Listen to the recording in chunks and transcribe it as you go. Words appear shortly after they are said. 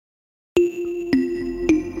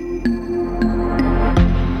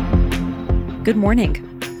Good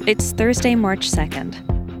morning. It's Thursday, March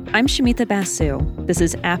 2nd. I'm Shamita Basu. This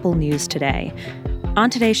is Apple News Today. On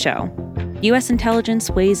today's show, U.S. intelligence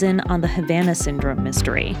weighs in on the Havana Syndrome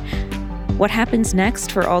mystery, what happens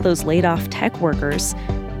next for all those laid-off tech workers,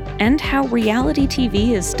 and how reality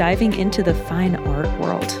TV is diving into the fine art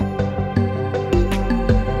world.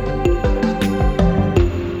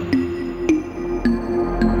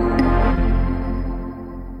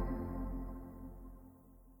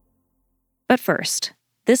 But first,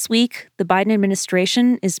 this week, the Biden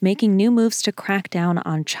administration is making new moves to crack down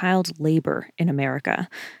on child labor in America.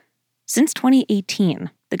 Since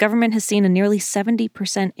 2018, the government has seen a nearly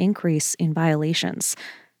 70% increase in violations.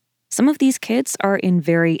 Some of these kids are in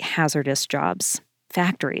very hazardous jobs: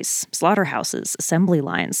 factories, slaughterhouses, assembly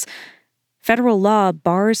lines. Federal law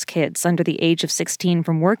bars kids under the age of 16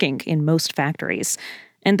 from working in most factories,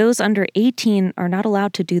 and those under 18 are not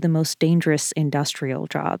allowed to do the most dangerous industrial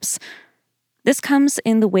jobs. This comes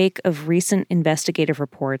in the wake of recent investigative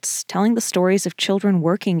reports telling the stories of children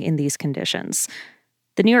working in these conditions.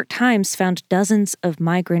 The New York Times found dozens of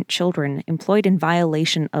migrant children employed in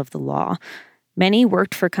violation of the law. Many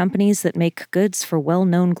worked for companies that make goods for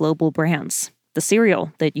well-known global brands: the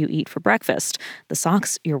cereal that you eat for breakfast, the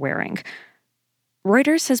socks you're wearing.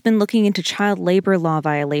 Reuters has been looking into child labor law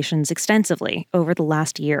violations extensively over the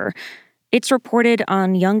last year. It's reported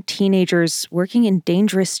on young teenagers working in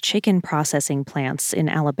dangerous chicken processing plants in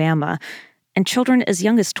Alabama, and children as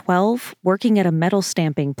young as 12 working at a metal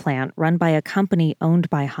stamping plant run by a company owned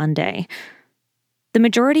by Hyundai. The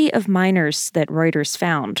majority of minors that Reuters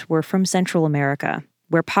found were from Central America,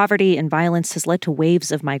 where poverty and violence has led to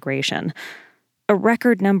waves of migration. A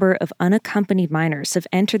record number of unaccompanied minors have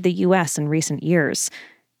entered the U.S. in recent years.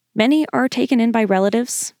 Many are taken in by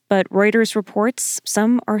relatives, but Reuters reports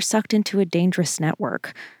some are sucked into a dangerous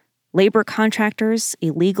network. Labor contractors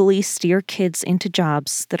illegally steer kids into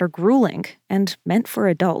jobs that are grueling and meant for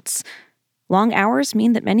adults. Long hours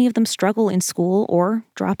mean that many of them struggle in school or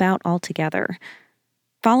drop out altogether.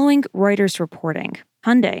 Following Reuters reporting,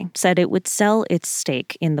 Hyundai said it would sell its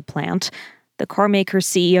stake in the plant. The carmaker's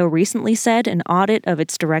CEO recently said an audit of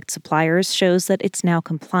its direct suppliers shows that it's now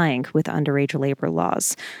complying with underage labor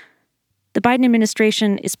laws. The Biden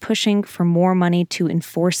administration is pushing for more money to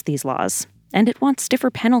enforce these laws, and it wants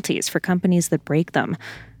stiffer penalties for companies that break them.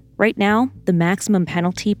 Right now, the maximum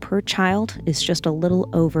penalty per child is just a little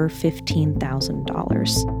over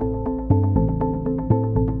 $15,000.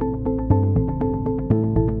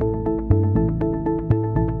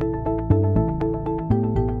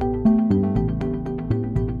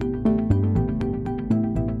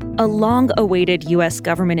 A long-awaited U.S.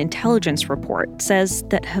 government intelligence report says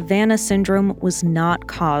that Havana Syndrome was not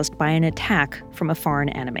caused by an attack from a foreign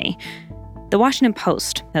enemy. The Washington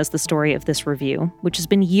Post has the story of this review, which has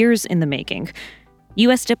been years in the making.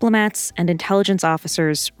 U.S. diplomats and intelligence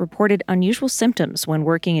officers reported unusual symptoms when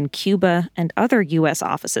working in Cuba and other U.S.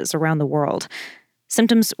 offices around the world.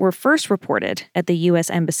 Symptoms were first reported at the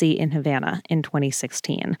U.S. Embassy in Havana in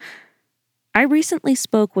 2016. I recently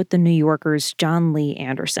spoke with the New Yorker's John Lee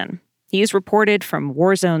Anderson. He is reported from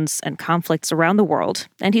war zones and conflicts around the world,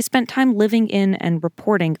 and he spent time living in and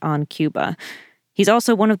reporting on Cuba. He's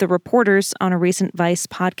also one of the reporters on a recent Vice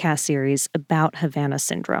podcast series about Havana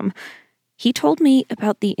Syndrome. He told me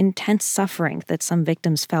about the intense suffering that some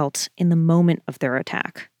victims felt in the moment of their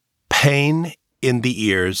attack. Pain in the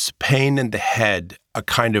ears, pain in the head, a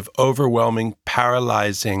kind of overwhelming,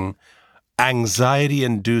 paralyzing,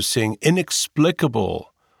 anxiety-inducing,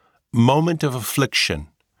 inexplicable moment of affliction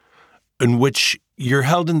in which you're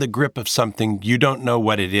held in the grip of something you don't know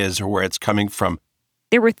what it is or where it's coming from.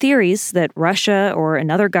 There were theories that Russia or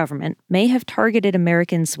another government may have targeted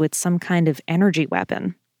Americans with some kind of energy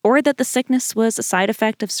weapon, or that the sickness was a side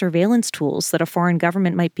effect of surveillance tools that a foreign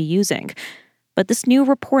government might be using. But this new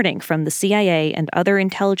reporting from the CIA and other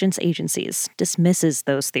intelligence agencies dismisses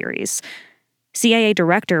those theories. CIA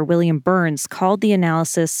Director William Burns called the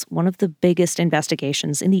analysis one of the biggest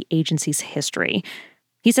investigations in the agency's history.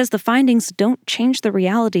 He says the findings don't change the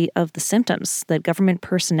reality of the symptoms that government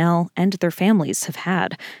personnel and their families have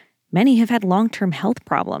had. Many have had long-term health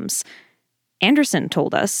problems. Anderson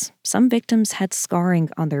told us some victims had scarring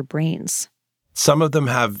on their brains. Some of them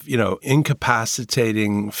have,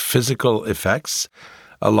 incapacitating physical effects,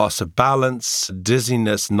 a loss of balance,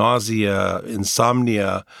 dizziness, nausea,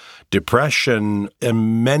 insomnia, depression,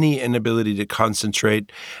 and many inability to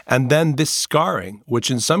concentrate. And then this scarring,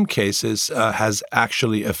 which in some cases has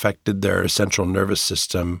actually affected their central nervous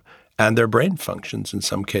system and their brain functions in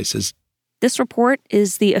some cases. This report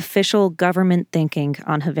is the official government thinking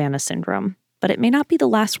on Havana Syndrome, but it may not be the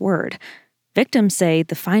last word. Victims say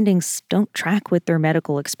the findings don't track with their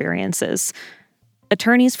medical experiences.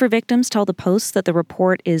 Attorneys for victims tell the Post that the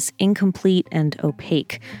report is incomplete and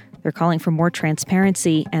opaque. They're calling for more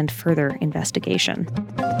transparency and further investigation.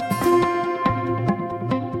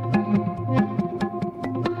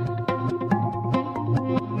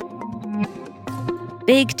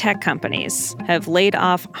 Big tech companies have laid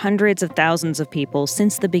off hundreds of thousands of people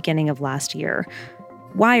since the beginning of last year.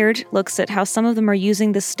 Wired looks at how some of them are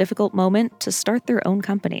using this difficult moment to start their own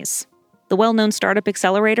companies. The well-known startup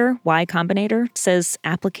accelerator, Y Combinator, says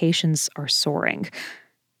applications are soaring.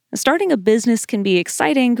 Starting a business can be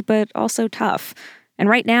exciting, but also tough. And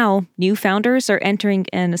right now, new founders are entering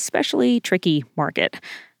an especially tricky market.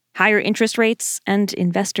 Higher interest rates and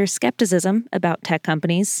investor skepticism about tech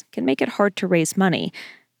companies can make it hard to raise money.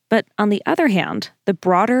 But on the other hand, the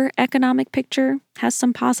broader economic picture has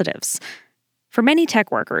some positives. For many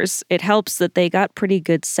tech workers, it helps that they got pretty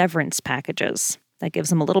good severance packages. That gives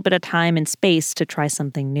them a little bit of time and space to try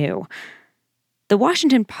something new. The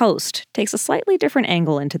Washington Post takes a slightly different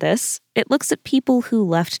angle into this. It looks at people who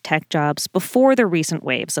left tech jobs before the recent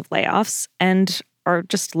waves of layoffs and are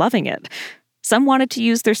just loving it. Some wanted to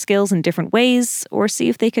use their skills in different ways or see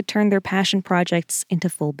if they could turn their passion projects into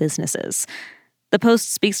full businesses. The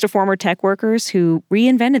Post speaks to former tech workers who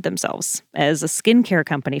reinvented themselves as a skincare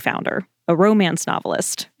company founder, a romance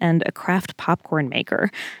novelist, and a craft popcorn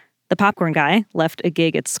maker. The popcorn guy left a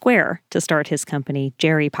gig at Square to start his company,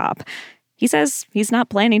 Jerry Pop. He says he's not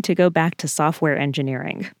planning to go back to software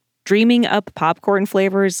engineering. Dreaming up popcorn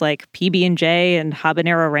flavors like PB&J and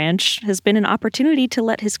Habanero Ranch has been an opportunity to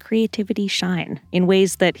let his creativity shine in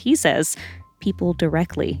ways that he says people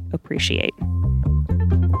directly appreciate.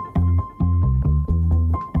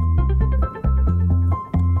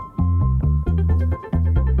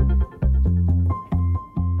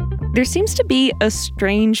 There seems to be a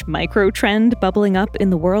strange micro-trend bubbling up in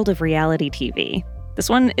the world of reality TV. This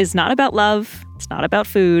one is not about love, it's not about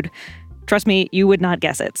food. Trust me, you would not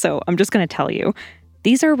guess it, so I'm just going to tell you.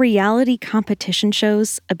 These are reality competition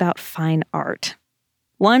shows about fine art.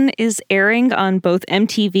 One is airing on both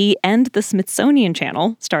MTV and the Smithsonian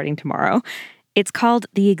Channel starting tomorrow. It's called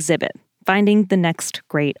The Exhibit, Finding the Next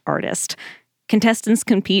Great Artist. Contestants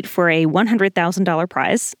compete for a $100,000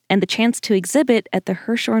 prize and the chance to exhibit at the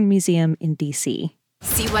Hirshhorn Museum in D.C.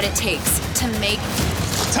 See what it takes to make...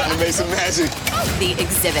 Time to make some magic. The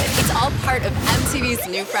Exhibit. It's all part of MTV's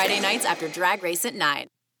new Friday nights after Drag Race at 9.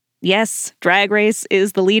 Yes, Drag Race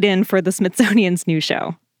is the lead-in for the Smithsonian's new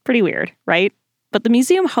show. Pretty weird, right? But the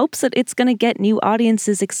museum hopes that it's going to get new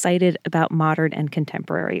audiences excited about modern and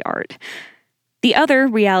contemporary art. The other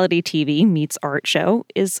reality TV meets art show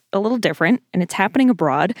is a little different, and it's happening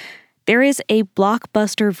abroad. There is a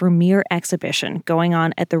blockbuster Vermeer exhibition going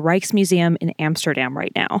on at the Rijksmuseum in Amsterdam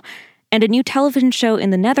right now. And a new television show in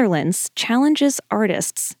the Netherlands challenges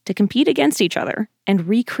artists to compete against each other and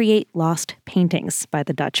recreate lost paintings by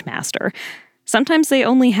the Dutch master. Sometimes they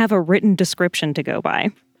only have a written description to go by.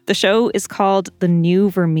 The show is called The New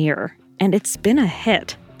Vermeer, and it's been a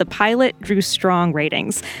hit. The pilot drew strong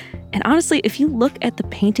ratings. And honestly, if you look at the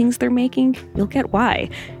paintings they're making, you'll get why.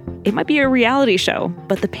 It might be a reality show,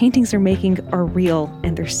 but the paintings they're making are real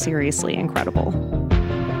and they're seriously incredible.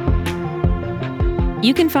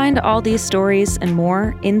 You can find all these stories and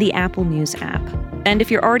more in the Apple News app. And if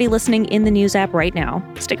you're already listening in the News app right now,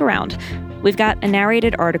 stick around. We've got a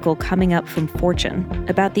narrated article coming up from Fortune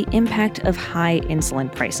about the impact of high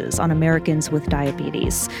insulin prices on Americans with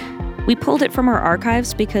diabetes. We pulled it from our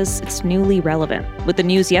archives because it's newly relevant, with the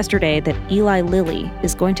news yesterday that Eli Lilly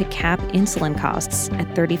is going to cap insulin costs at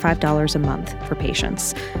 $35 a month for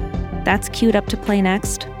patients. That's queued up to play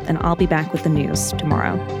next, and I'll be back with the news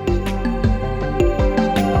tomorrow.